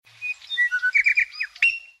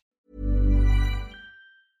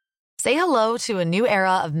Say hello to a new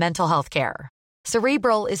era of mental health care.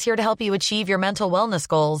 Cerebral is here to help you achieve your mental wellness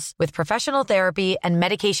goals with professional therapy and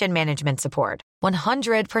medication management support.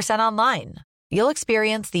 100% online. You'll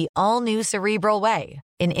experience the all-new Cerebral Way,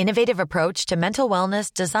 an innovative approach to mental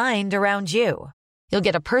wellness designed around you. You'll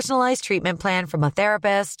get a personalized treatment plan from a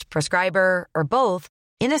therapist, prescriber, or both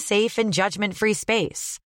in a safe and judgment-free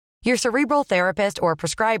space. Your Cerebral therapist or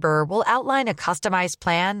prescriber will outline a customized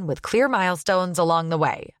plan with clear milestones along the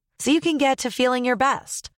way, so you can get to feeling your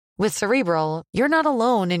best. With Cerebral, you're not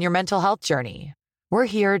alone in your mental health journey. We're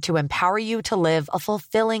here to empower you to live a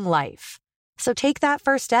fulfilling life. So take that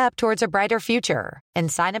first step towards a brighter future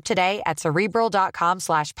and sign up today at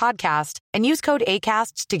Cerebral.com/podcast and use code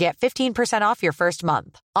ACAST to get 15% off your first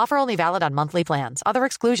month. Offer only valid on monthly plans. Other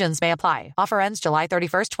exclusions may apply. Offer ends July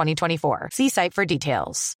 31st, 2024. See site for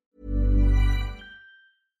details.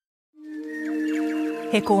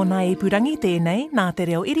 He kōna ipurangi tēnei nā te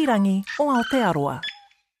reo irirangi o Aotearoa.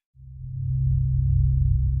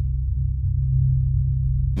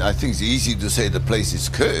 I think it's easy to say the place is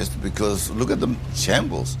cursed because look at the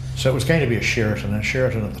shambles. So it was going to be a Sheraton, and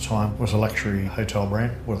Sheraton at the time was a luxury hotel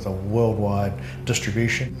brand with a worldwide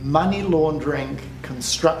distribution. Money laundering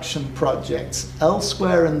construction projects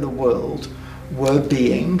elsewhere in the world were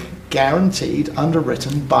being guaranteed,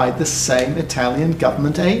 underwritten by the same Italian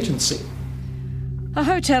government agency. A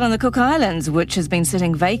hotel in the Cook Islands, which has been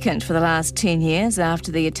sitting vacant for the last 10 years after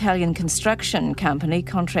the Italian construction company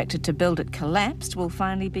contracted to build it collapsed, will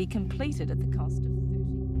finally be completed at the cost of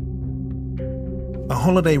A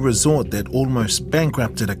holiday resort that almost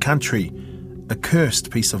bankrupted a country, a cursed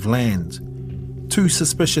piece of land, 2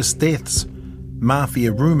 suspicious deaths,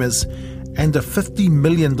 mafia rumours, and a $50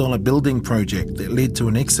 million building project that led to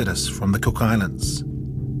an exodus from the Cook Islands.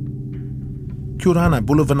 Kia ora,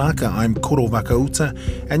 Bulavanaka, I'm Koro Vakauta,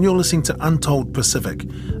 and you're listening to Untold Pacific,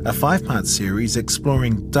 a 5-part series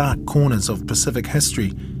exploring dark corners of Pacific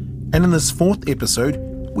history. And in this 4th episode,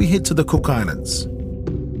 we head to the Cook Islands.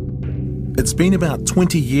 It's been about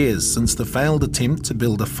 20 years since the failed attempt to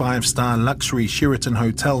build a 5-star luxury Sheraton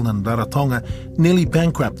hotel in Rarotonga nearly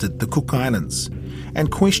bankrupted the Cook Islands, and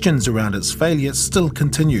questions around its failure still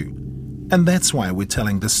continue. And that's why we're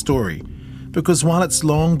telling this story. Because while it's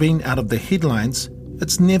long been out of the headlines,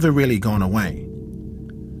 it's never really gone away.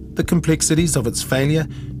 The complexities of its failure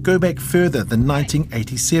go back further than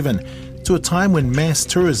 1987, to a time when mass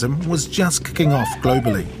tourism was just kicking off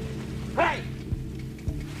globally.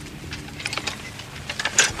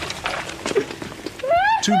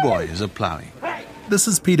 Two boys are ploughing. This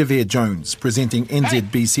is Peter Vere-Jones presenting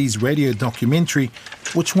NZBC's radio documentary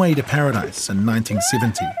Which Way to Paradise in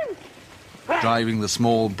 1970. Driving the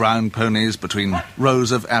small brown ponies between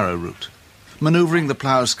rows of arrowroot, manoeuvring the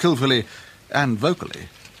plough skillfully and vocally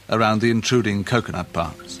around the intruding coconut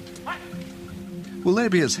palms. Will they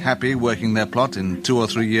be as happy working their plot in 2 or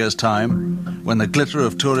 3 years' time, when the glitter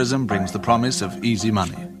of tourism brings the promise of easy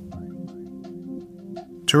money?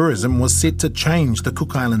 Tourism was set to change the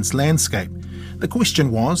Cook Islands landscape. The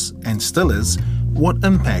question was, and still is, what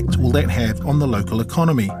impact will that have on the local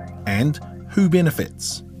economy, and who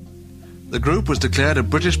benefits? The group was declared a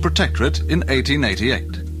British protectorate in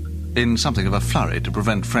 1888, in something of a flurry to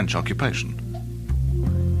prevent French occupation.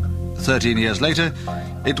 13 years later,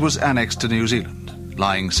 it was annexed to New Zealand,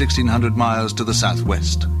 lying 1,600 miles to the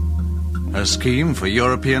southwest. A scheme for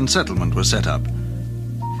European settlement was set up.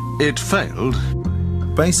 It failed.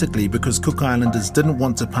 Basically because Cook Islanders didn't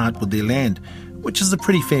want to part with their land, which is a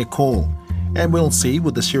pretty fair call. And we'll see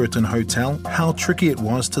with the Sheraton Hotel how tricky it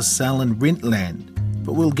was to sell and rent land.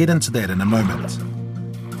 But we'll get into that in a moment.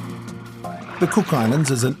 The Cook Islands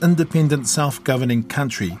is an independent self-governing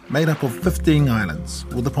country made up of 15 islands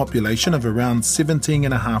with a population of around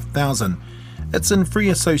 17,500. It's in free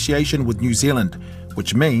association with New Zealand,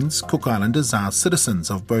 which means Cook Islanders are citizens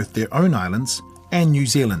of both their own islands and New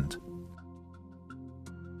Zealand.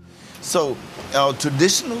 So our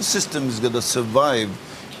traditional system is going to survive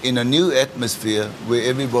in a new atmosphere where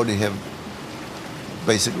everybody have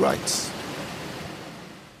basic rights.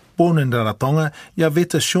 Born in Rarotonga,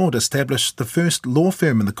 Yaveta Short established the first law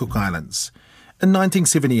firm in the Cook Islands. In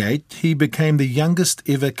 1978, he became the youngest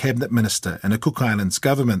ever cabinet minister in a Cook Islands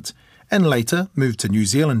government, and later moved to New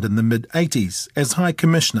Zealand in the mid-80s as High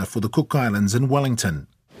Commissioner for the Cook Islands in Wellington.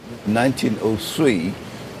 In 1903,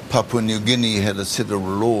 Papua New Guinea had a set of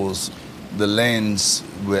laws. The lands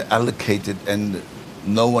were allocated and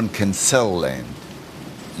no one can sell land.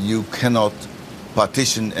 You cannot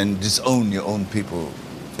partition and disown your own people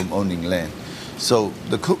from owning land. So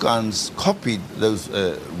the Cook Islands copied those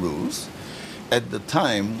rules. At the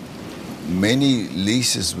time, many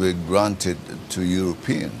leases were granted to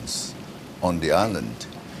Europeans on the island.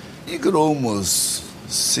 You could almost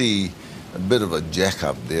see a bit of a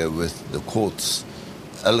jack-up there with the courts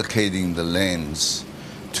allocating the lands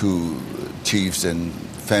to chiefs and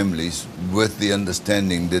families with the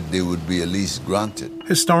understanding that there would be a lease granted.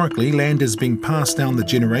 Historically, land is being passed down the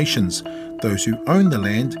generations. Those who own the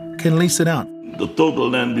land can lease it out. The total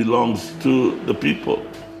land belongs to the people.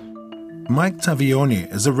 Mike Tavione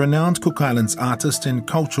is a renowned Cook Islands artist and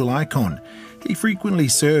cultural icon. He frequently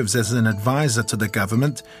serves as an advisor to the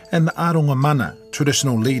government and the Aronga Mana,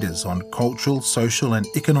 traditional leaders on cultural, social and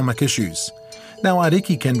economic issues. Now,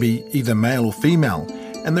 ariki can be either male or female,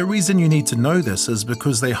 and the reason you need to know this is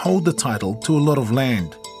because they hold the title to a lot of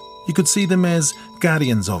land. You could see them as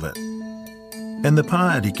guardians of it. And the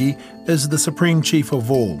Pāariki is the supreme chief of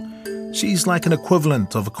all. She's like an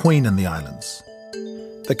equivalent of a queen in the islands.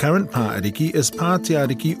 The current Pāariki is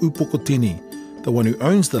Pātiariki Upokotini, the one who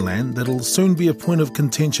owns the land that'll soon be a point of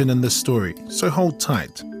contention in this story, so hold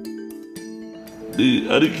tight. The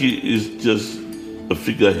ariki is just a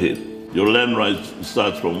figurehead. Your land rights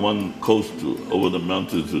starts from one coast to over the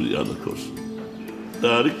mountains to the other coast. The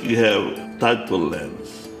ariki have title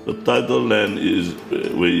lands. The title land is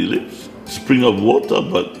where he lives. Spring of water,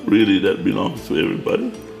 but really that belongs to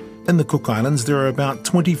everybody. In the Cook Islands, there are about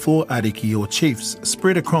 24 ariki or chiefs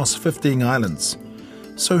spread across 15 islands.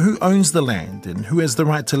 So who owns the land and who has the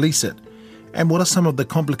right to lease it? And what are some of the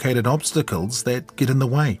complicated obstacles that get in the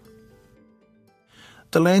way?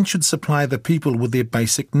 The land should supply the people with their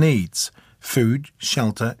basic needs: food,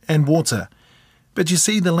 shelter and water. But you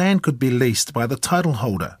see, the land could be leased by the title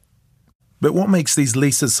holder. But what makes these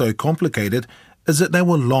leases so complicated is that they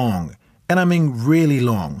were long, and I mean really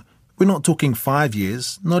long. We're not talking 5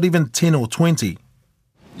 years, not even 10 or 20.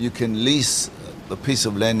 You can lease a piece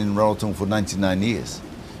of land in Rarotonga for 99 years,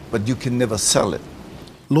 but you can never sell it.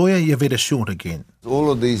 Lawyer Yaveta Short again. All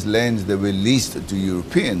of these lands that were leased to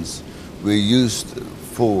Europeans were used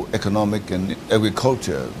for economic and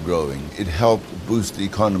agriculture growing. It helped boost the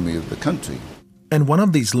economy of the country. And one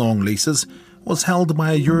of these long leases was held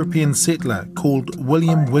by a European settler called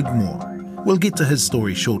William Wigmore. We'll get to his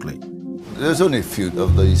story shortly. There's only a few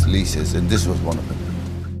of these leases, and this was one of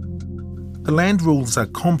them. The land rules are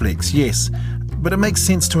complex, yes, but it makes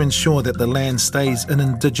sense to ensure that the land stays in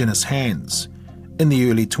indigenous hands. In the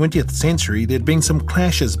early 20th century, there'd been some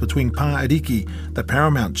clashes between Pāariki, the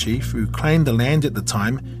paramount chief who claimed the land at the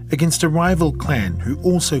time, against a rival clan who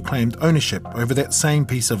also claimed ownership over that same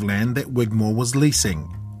piece of land that Wigmore was leasing.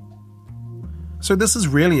 So this is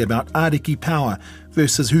really about ariki power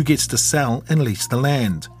versus who gets to sell and lease the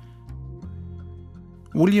land.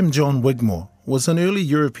 William John Wigmore was an early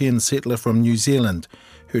European settler from New Zealand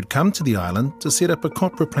who'd come to the island to set up a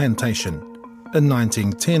copra plantation. In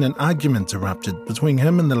 1910, an argument erupted between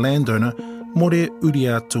him and the landowner More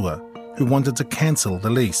Uriatua, who wanted to cancel the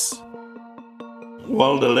lease.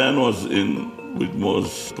 While the land was in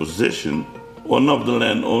Wigmore's possession, one of the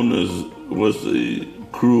landowners was the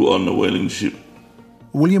crew on the whaling ship.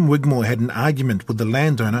 William Wigmore had an argument with the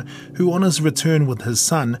landowner who, on his return with his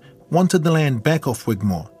son, wanted the land back off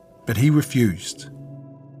Wigmore, but he refused.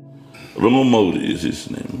 Rongomauri is his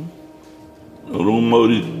name.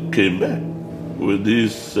 Rongomauri came back with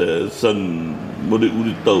his son, More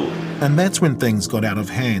Uritau. And that's when things got out of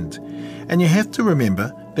hand. And you have to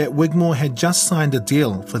remember that Wigmore had just signed a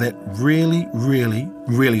deal for that really, really,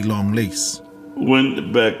 really long lease.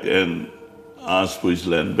 Went back and asked for his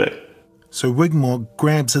land back. So Wigmore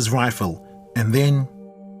grabs his rifle and then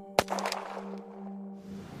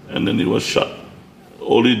he was shot.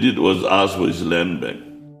 All he did was ask for his land back.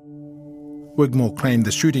 Wigmore claimed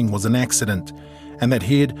the shooting was an accident and that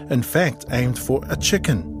he had, in fact, aimed for a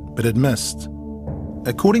chicken, but had missed.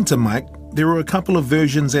 According to Mike, there were a couple of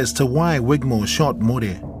versions as to why Wigmore shot More.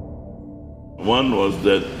 One was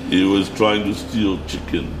that he was trying to steal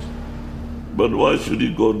chickens. But why should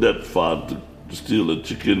he go that far to steal a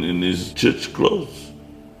chicken in his church clothes?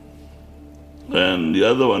 And the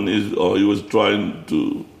other one is, he was trying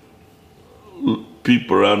to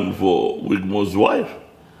peep around for Wigmore's wife.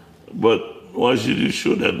 But why should he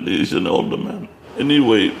shoot her? He's an older man.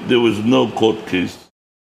 Anyway, there was no court case.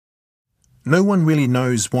 No one really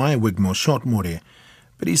knows why Wigmore shot More,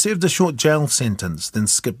 but he served a short jail sentence, then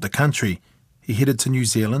skipped the country. He headed to New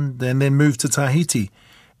Zealand and then moved to Tahiti.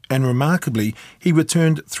 And remarkably, he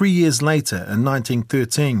returned 3 years later in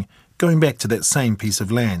 1913, going back to that same piece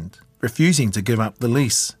of land, refusing to give up the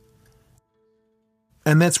lease.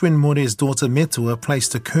 And that's when More's daughter Metua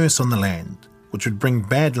placed a curse on the land, which would bring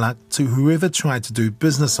bad luck to whoever tried to do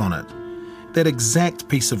business on it. That exact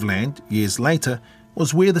piece of land, years later,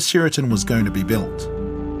 was where the Sheraton was going to be built.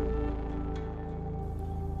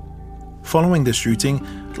 Following the shooting,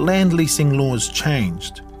 land leasing laws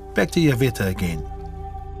changed. Back to Yaveta again.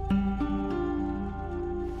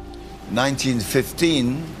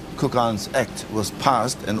 1915, Cook Islands Act was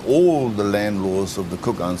passed and all the land laws of the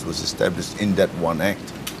Cook Islands was established in that one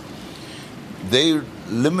act. They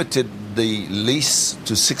limited the lease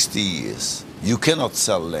to 60 years. You cannot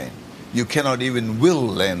sell land. You cannot even will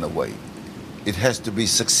land away. It has to be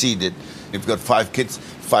succeeded. If you've got 5 kids,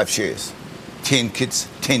 5 shares. 10 kids,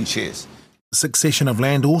 10 shares. Succession of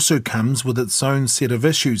land also comes with its own set of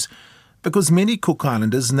issues, because many Cook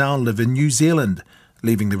Islanders now live in New Zealand,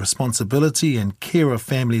 leaving the responsibility and care of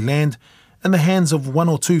family land in the hands of 1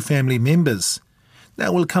 or 2 family members.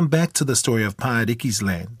 Now we'll come back to the story of Paariki's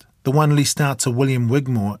land, the one leased out to William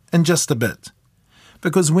Wigmore, in just a bit.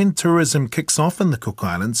 Because when tourism kicks off in the Cook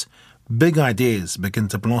Islands, big ideas begin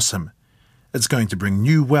to blossom. It's going to bring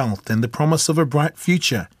new wealth and the promise of a bright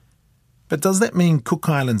future. But does that mean Cook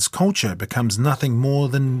Islands culture becomes nothing more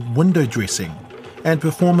than window dressing and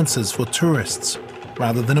performances for tourists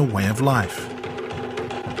rather than a way of life?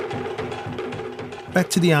 Back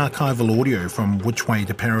to the archival audio from Which Way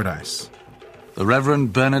to Paradise. The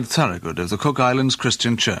Reverend Bernard Thorogood of the Cook Islands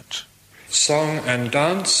Christian Church. Song and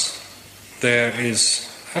dance, there is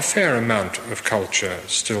a fair amount of culture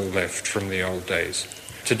still left from the old days.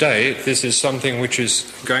 Today, this is something which is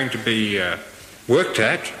going to be worked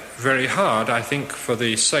at very hard, I think, for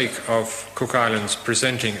the sake of Cook Islands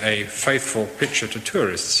presenting a faithful picture to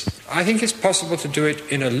tourists. I think it's possible to do it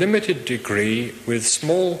in a limited degree with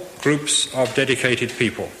small groups of dedicated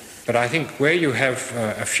people. But I think where you have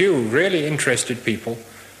a few really interested people,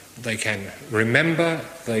 they can remember,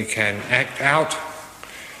 they can act out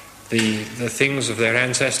the things of their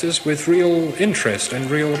ancestors with real interest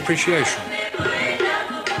and real appreciation.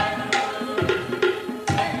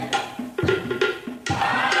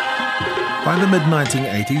 By the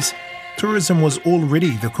mid-1980s, tourism was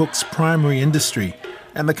already the Cook's primary industry,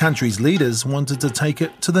 and the country's leaders wanted to take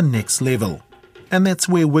it to the next level. And that's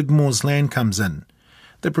where Wigmore's land comes in.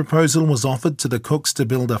 The proposal was offered to the Cooks to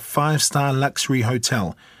build a 5-star luxury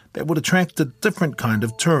hotel that would attract a different kind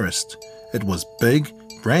of tourist. It was big,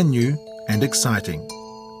 brand new, and exciting.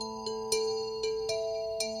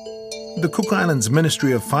 The Cook Islands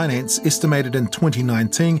Ministry of Finance estimated in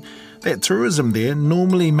 2019 that tourism there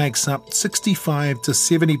normally makes up 65 to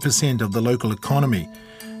 70% of the local economy.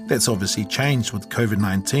 That's obviously changed with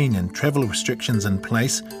COVID-19 and travel restrictions in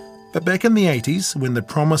place. But back in the 80s, when the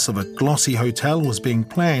promise of a glossy hotel was being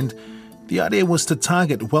planned, the idea was to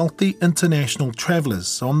target wealthy international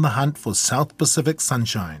travellers on the hunt for South Pacific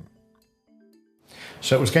sunshine.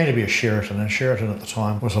 So it was going to be a Sheraton, and Sheraton at the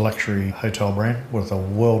time was a luxury hotel brand with a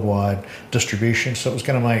worldwide distribution, so it was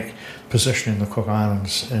going to make positioning the Cook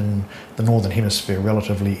Islands in the Northern Hemisphere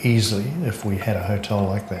relatively easily if we had a hotel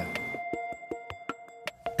like that.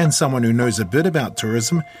 And someone who knows a bit about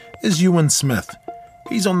tourism is Ewan Smith.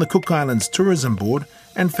 He's on the Cook Islands Tourism Board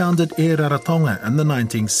and founded Air Rarotonga in the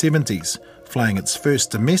 1970s, flying its first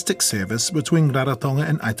domestic service between Rarotonga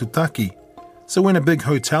and Aitutaki. So when a big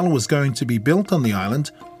hotel was going to be built on the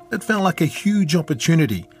island, it felt like a huge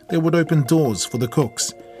opportunity that would open doors for the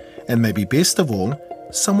Cooks. And maybe best of all,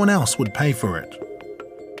 someone else would pay for it.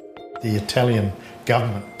 The Italian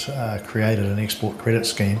government created an export credit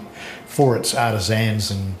scheme for its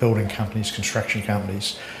artisans and building companies, construction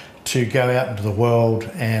companies, to go out into the world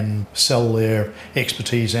and sell their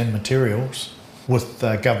expertise and materials with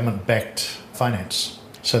government-backed finance.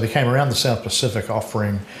 So they came around the South Pacific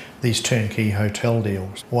offering these turnkey hotel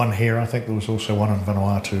deals. One here, I think there was also one in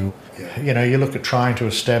Vanuatu. You know, you look at trying to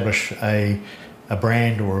establish a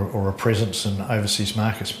brand or a presence in overseas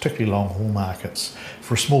markets, particularly long-haul markets,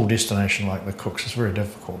 for a small destination like the Cooks is very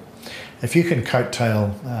difficult. If you can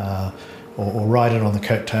coattail or ride it on the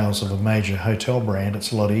coattails of a major hotel brand,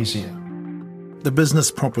 it's a lot easier. The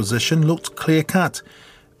business proposition looked clear-cut,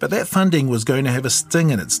 but that funding was going to have a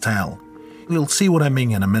sting in its tail. We'll see what I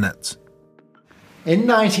mean in a minute. In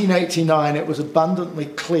 1989, it was abundantly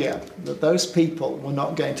clear that those people were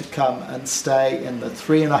not going to come and stay in the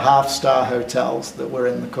 3.5-star hotels that were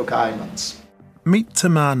in the Cook Islands. Meet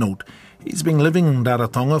Tim Arnold. He's been living in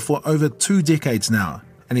Rarotonga for over 2 decades now,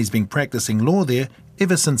 and he's been practicing law there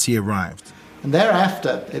ever since he arrived. And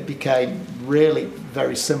thereafter, it became really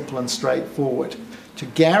very simple and straightforward. To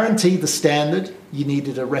guarantee the standard, you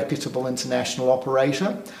needed a reputable international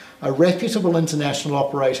operator. A reputable international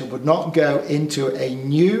operator would not go into a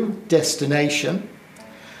new destination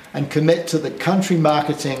and commit to the country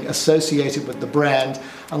marketing associated with the brand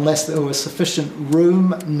unless there were sufficient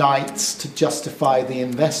room nights to justify the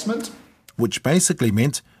investment. which basically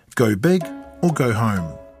meant go big or go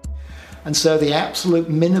home. And so the absolute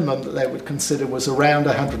minimum that they would consider was around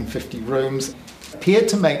 150 rooms. It appeared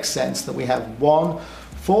to make sense that we have one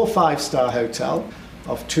 4 or 5-star hotel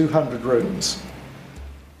of 200 rooms.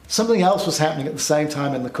 Something else was happening at the same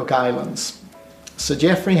time in the Cook Islands. Sir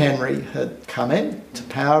Geoffrey Henry had come in to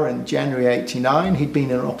power in January 89. He'd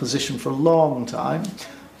been in opposition for a long time,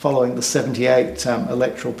 following the 78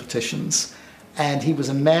 electoral petitions. And he was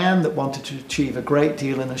a man that wanted to achieve a great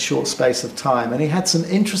deal in a short space of time. And he had some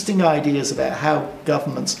interesting ideas about how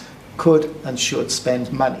governments could and should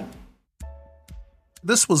spend money.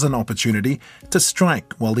 This was an opportunity to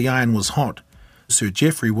strike while the iron was hot. Sir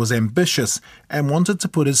Geoffrey was ambitious and wanted to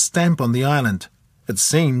put his stamp on the island. It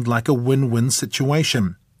seemed like a win-win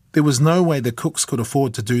situation. There was no way the Cooks could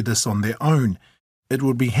afford to do this on their own. It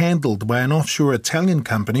would be handled by an offshore Italian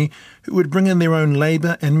company who would bring in their own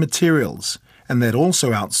labour and materials, and they'd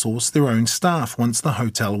also outsource their own staff once the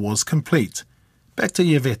hotel was complete. Back to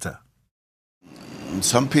Yvette.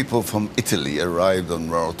 Some people from Italy arrived on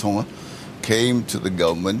Rarotonga, came to the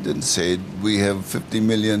government and said, we have $50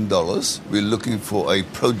 million, we're looking for a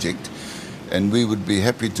project, and we would be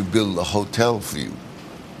happy to build a hotel for you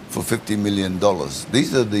for $50 million.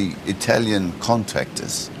 These are the Italian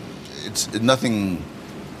contractors. It's nothing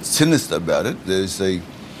sinister about it. There's an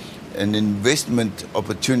investment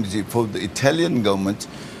opportunity for the Italian government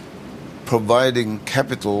providing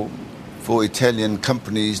capital for Italian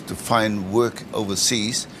companies to find work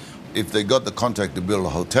overseas. If they got the contract to build a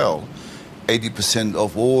hotel, 80%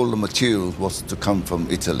 of all the materials was to come from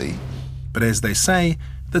Italy. But as they say,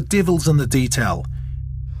 the devil's in the detail.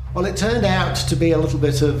 Well, it turned out to be a little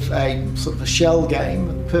bit of a sort of a shell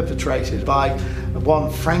game perpetrated by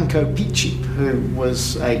one Franco Picci, who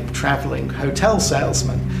was a travelling hotel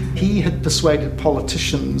salesman. He had persuaded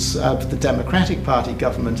politicians of the Democratic Party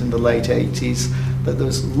government in the late 80s that there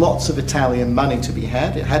was lots of Italian money to be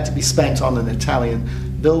had. It had to be spent on an Italian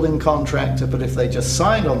building contractor, but if they just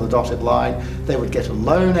signed on the dotted line, they would get a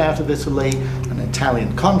loan out of Italy, an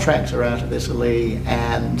Italian contractor out of Italy,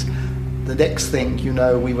 and the next thing you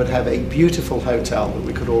know, we would have a beautiful hotel that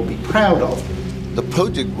we could all be proud of. The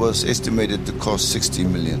project was estimated to cost $60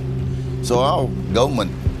 million. So our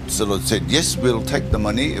government sort of said, yes, we'll take the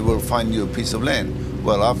money, we'll find you a piece of land.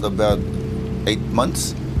 Well, after about 8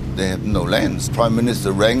 months, they had no lands. Prime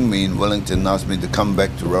Minister rang me in Wellington and asked me to come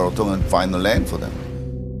back to Rarotonga and find the land for them.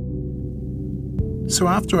 So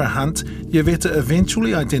after a hunt, Yvette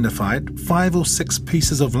eventually identified 5 or 6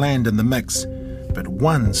 pieces of land in the mix, but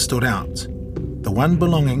one stood out, the one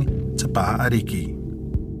belonging to Pa'ariki.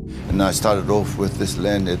 And I started off with this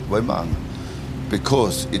land at Waimanga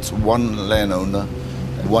because it's one landowner,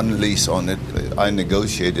 one lease on it. I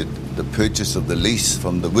negotiated the purchase of the lease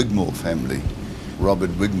from the Wigmore family.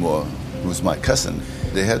 Robert Wigmore, who's my cousin,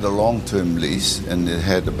 they had a long-term lease and it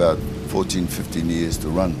had about 14, 15 years to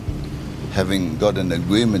run. Having got an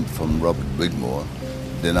agreement from Robert Wigmore,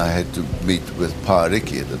 then I had to meet with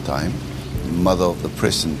Pa'ariki at the time, the mother of the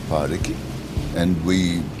present Pa'ariki, and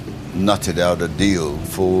we nutted out a deal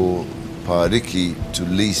for Pa'ariki to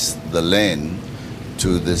lease the land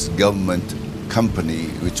to this government company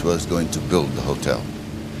which was going to build the hotel.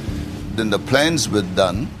 Then the plans were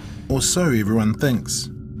done. Or so everyone thinks.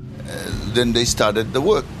 Then they started the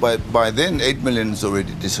work. By then, 8 million has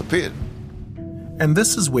already disappeared. And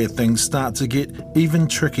this is where things start to get even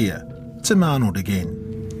trickier. To Arnold again.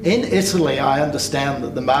 In Italy, I understand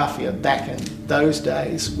that the mafia back in those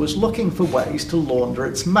days was looking for ways to launder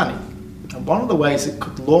its money. And one of the ways it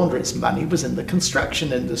could launder its money was in the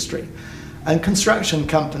construction industry. And construction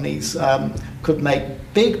companies could make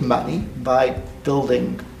big money by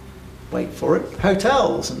building, wait for it,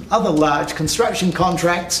 hotels and other large construction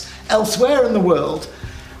contracts elsewhere in the world.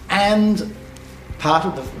 And part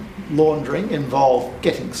of the laundering involved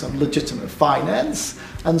getting some legitimate finance,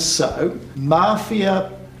 and so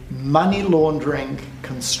mafia money laundering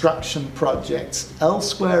construction projects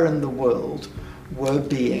elsewhere in the world were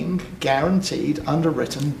being guaranteed,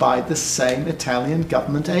 underwritten by the same Italian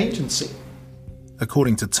government agency.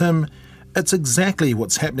 According to Tim, it's exactly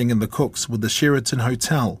what's happening in the Cooks with the Sheraton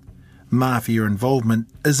Hotel. Mafia involvement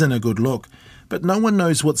isn't a good look, but no one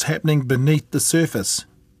knows what's happening beneath the surface.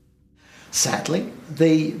 Sadly,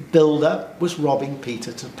 the builder was robbing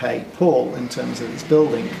Peter to pay Paul in terms of his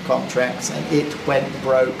building contracts, and it went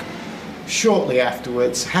broke shortly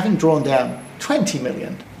afterwards, having drawn down 20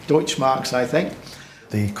 million Deutschmarks, I think.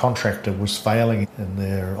 The contractor was failing in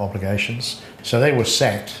their obligations, so they were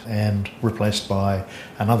sacked and replaced by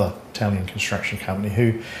another Italian construction company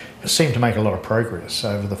who seemed to make a lot of progress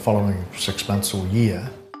over the following 6 months or year.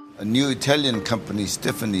 A new Italian company,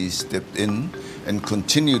 Stephanie, stepped in and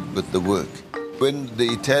continued with the work. When the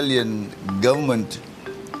Italian government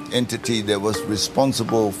entity that was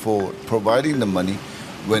responsible for providing the money,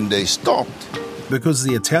 when they stopped, because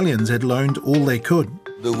the Italians had loaned all they could.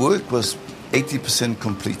 the work was 80%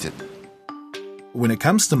 completed. When it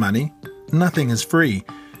comes to money, nothing is free.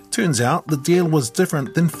 Turns out the deal was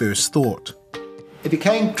different than first thought. It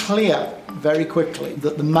became clear very quickly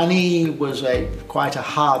that the money was quite a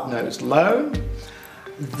hard-nosed loan,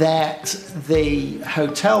 that the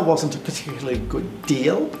hotel wasn't a particularly good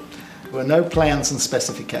deal. There were no plans and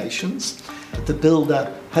specifications. The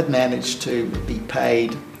builder had managed to be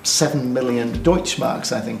paid 7 million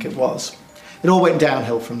Deutschmarks, I think it was. It all went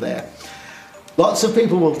downhill from there. Lots of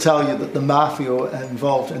people will tell you that the mafia were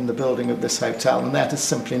involved in the building of this hotel, and that is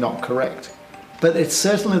simply not correct. But it's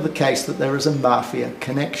certainly the case that there is a mafia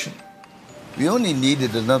connection. We only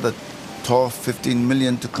needed another 12, 15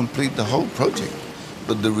 million to complete the whole project.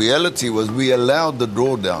 But the reality was we allowed the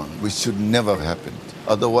drawdown, which should never have happened.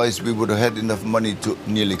 Otherwise, we would have had enough money to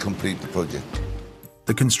nearly complete the project.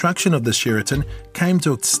 The construction of the Sheraton came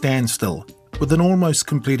to a standstill, with an almost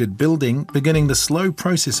completed building beginning the slow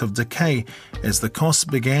process of decay as the costs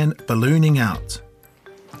began ballooning out.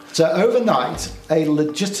 So overnight, a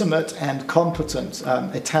legitimate and competent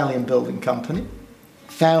Italian building company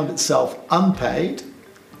found itself unpaid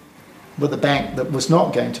with a bank that was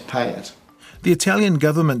not going to pay it. The Italian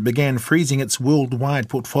government began freezing its worldwide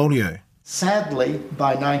portfolio. Sadly,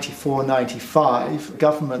 by 94-95,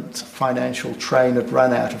 government financial train had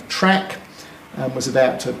run out of track and was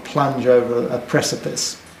about to plunge over a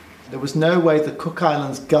precipice. There was no way the Cook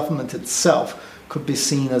Islands government itself could be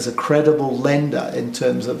seen as a credible lender in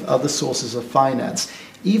terms of other sources of finance,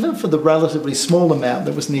 even for the relatively small amount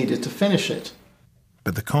that was needed to finish it.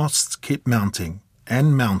 But the costs kept mounting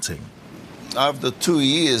and mounting. After 2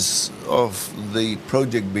 years of the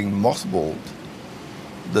project being mothballed,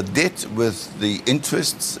 the debt with the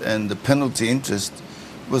interests and the penalty interest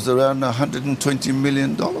was around $120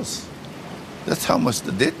 million. That's how much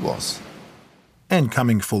the debt was. And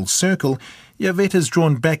coming full circle, Yvette has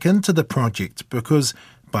drawn back into the project because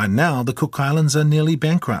by now the Cook Islands are nearly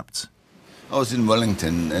bankrupt. I was in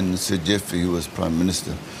Wellington and Sir Geoffrey, who was Prime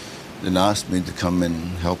Minister, then asked me to come and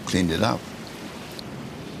help clean it up.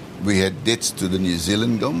 We had debts to the New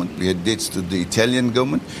Zealand government, we had debts to the Italian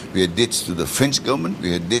government, we had debts to the French government,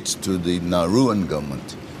 we had debts to the Nauruan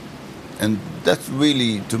government. And that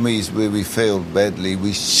really, to me, is where we failed badly.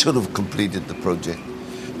 We should have completed the project.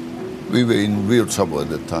 We were in real trouble at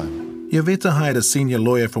that time. Yvette hired a senior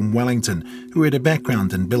lawyer from Wellington who had a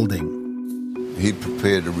background in building. He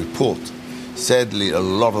prepared a report. Sadly, a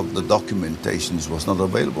lot of the documentation was not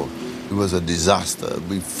available. It was a disaster.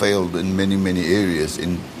 We failed in many, many areas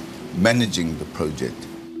in managing the project.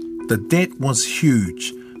 The debt was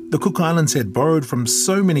huge. The Cook Islands had borrowed from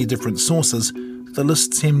so many different sources, the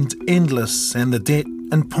list seemed endless and the debt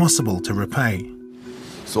impossible to repay.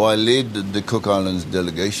 So I led the Cook Islands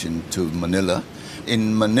delegation to Manila.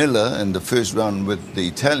 In Manila, and the first round with the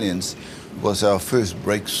Italians was our first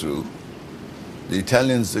breakthrough. The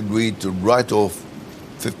Italians agreed to write off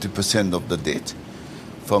 50% of the debt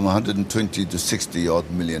from 120 to 60 odd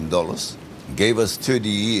million dollars. Gave us 30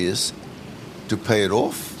 years to pay it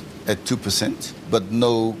off at 2%, but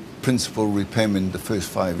no principal repayment the first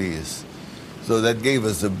 5 years. So that gave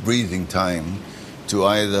us a breathing time to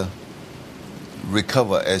either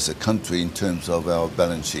recover as a country in terms of our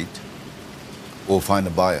balance sheet or find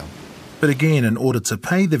a buyer. But again, in order to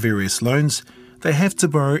pay the various loans, they have to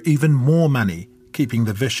borrow even more money, keeping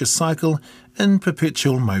the vicious cycle in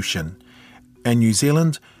perpetual motion. And New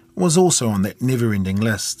Zealand was also on that never-ending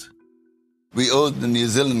list. We owed the New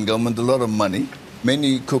Zealand government a lot of money.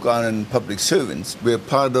 Many Cook Island public servants were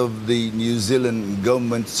part of the New Zealand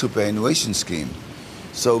government superannuation scheme.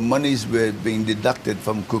 So monies were being deducted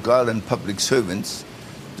from Cook Island public servants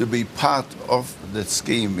to be part of the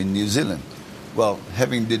scheme in New Zealand. Well,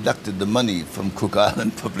 having deducted the money from Cook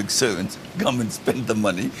Island public servants, government spent the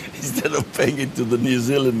money instead of paying it to the New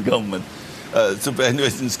Zealand government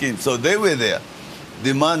superannuation scheme. So they were there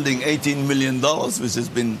demanding $18 million, which has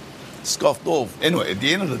been scoffed off. Anyway, at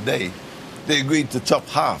the end of the day, they agreed to chop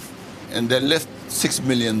half, and they left $6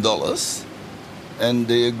 million, and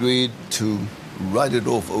they agreed to write it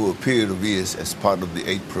off over a period of years as part of the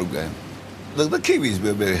aid program. The Kiwis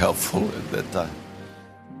were very helpful at that time.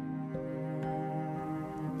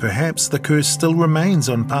 Perhaps the curse still remains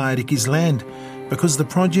on Paariki's land because the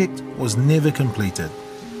project was never completed.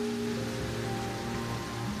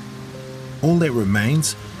 All that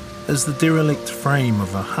remains is the derelict frame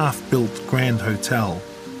of a half-built grand hotel,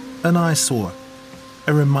 an eyesore,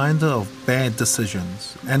 a reminder of bad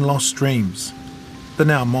decisions and lost dreams. The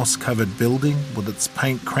now moss-covered building, with its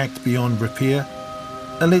paint cracked beyond repair,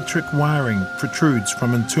 electric wiring protrudes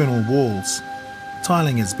from internal walls,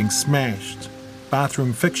 tiling is being smashed,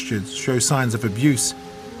 bathroom fixtures show signs of abuse,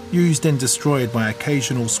 used and destroyed by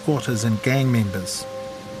occasional squatters and gang members.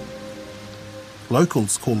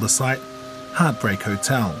 Locals call the site Heartbreak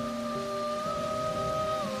Hotel.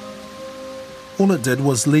 All it did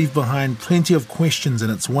was leave behind plenty of questions in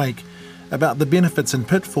its wake about the benefits and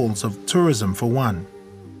pitfalls of tourism for one.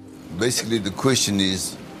 Basically, the question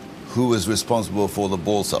is, who is responsible for the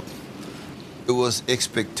balls up? There was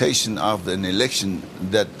expectation after an election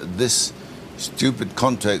that this stupid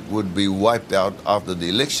contract would be wiped out after the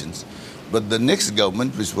elections. But the next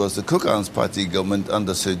government, which was the Cook Islands Party government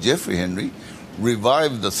under Sir Geoffrey Henry,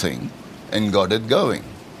 revived the thing and got it going.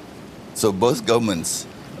 So both governments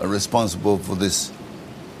are responsible for this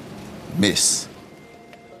mess.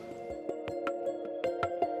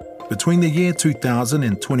 Between the year 2000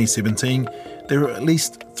 and 2017, there were at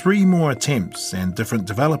least 3 more attempts and different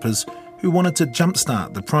developers who wanted to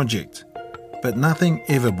jumpstart the project. But nothing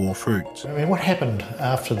ever bore fruit. I mean, what happened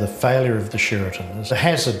after the failure of the Sheraton is the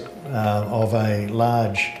hazard of a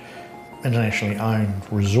large internationally owned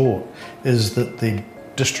resort is that the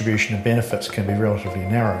distribution of benefits can be relatively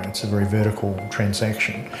narrow. It's a very vertical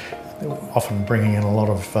transaction, often bringing in a lot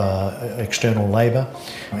of external labour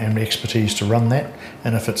and expertise to run that.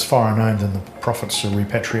 And if it's foreign owned, then the profits are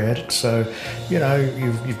repatriated. So,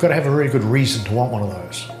 you've got to have a really good reason to want one of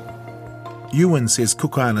those. Ewan says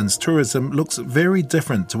Cook Islands tourism looks very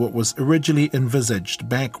different to what was originally envisaged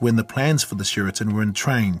back when the plans for the Sheraton were in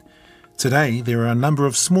train. Today, there are a number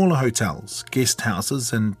of smaller hotels, guest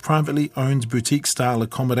houses and privately owned boutique-style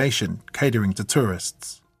accommodation catering to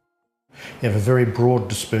tourists. You have a very broad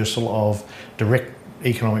dispersal of direct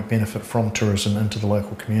economic benefit from tourism into the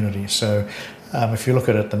local community. So if you look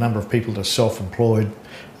at it, the number of people that are self-employed,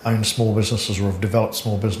 own small businesses or have developed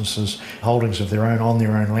small businesses, holdings of their own on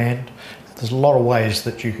their own land, there's a lot of ways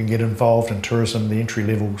that you can get involved in tourism. The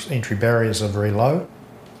entry barriers are very low,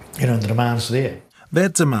 and the demand's there.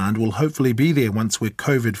 That demand will hopefully be there once we're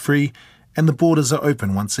COVID-free and the borders are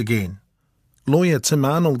open once again. Lawyer Tim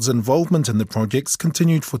Arnold's involvement in the projects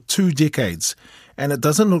continued for 2 decades, and it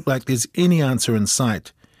doesn't look like there's any answer in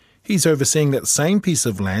sight. He's overseeing that same piece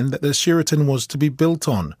of land that the Sheraton was to be built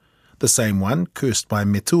on, the same one cursed by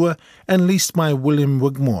Metua and leased by William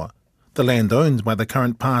Wigmore, the land owned by the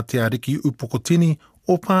current Pā Te Ariki Upokotini,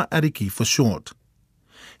 or Pā Ariki for short.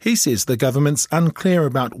 He says the government's unclear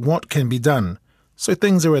about what can be done, so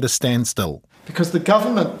things are at a standstill. Because the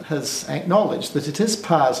government has acknowledged that it is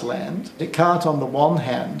Pā's land. It can't, on the one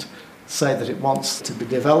hand, say that it wants to be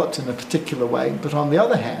developed in a particular way, but on the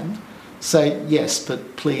other hand, say, yes,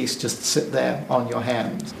 but please just sit there on your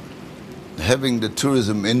hands. Having the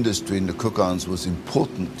tourism industry in the Cook Islands was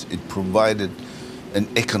important. It provided an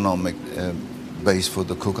economic base for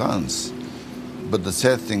the Cook Islands. But the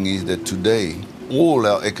sad thing is that today, all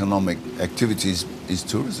our economic activities is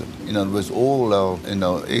tourism. In other words, all our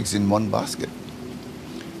eggs in one basket.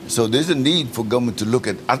 So there's a need for government to look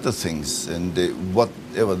at other things and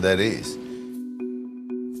whatever that is.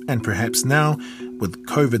 And perhaps now, with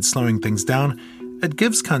COVID slowing things down, it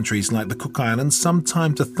gives countries like the Cook Islands some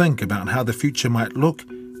time to think about how the future might look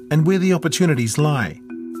and where the opportunities lie.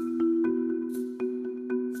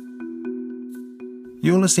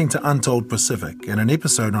 You're listening to Untold Pacific in an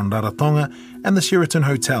episode on Rarotonga and the Sheraton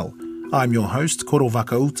Hotel. I'm your host, Koro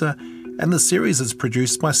Vakauta, and the series is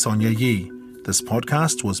produced by Sonia Yee. This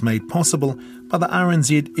podcast was made possible by the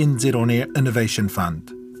RNZ NZ On Air Innovation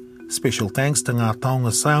Fund. Special thanks to Ngā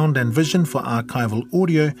Taonga Sound and Vision for archival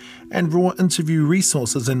audio and raw interview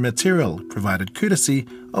resources and material provided courtesy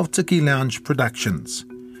of Tiki Lounge Productions.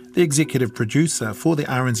 The executive producer for the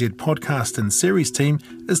RNZ podcast and series team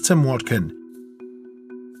is Tim Watkin.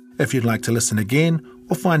 If you'd like to listen again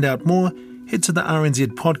or find out more, head to the RNZ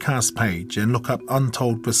podcast page and look up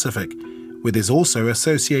Untold Pacific, where there's also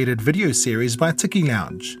associated video series by Tiki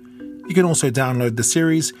Lounge. You can also download the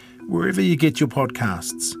series wherever you get your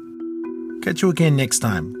podcasts. Catch you again next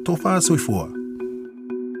time. Tō whā sui fua.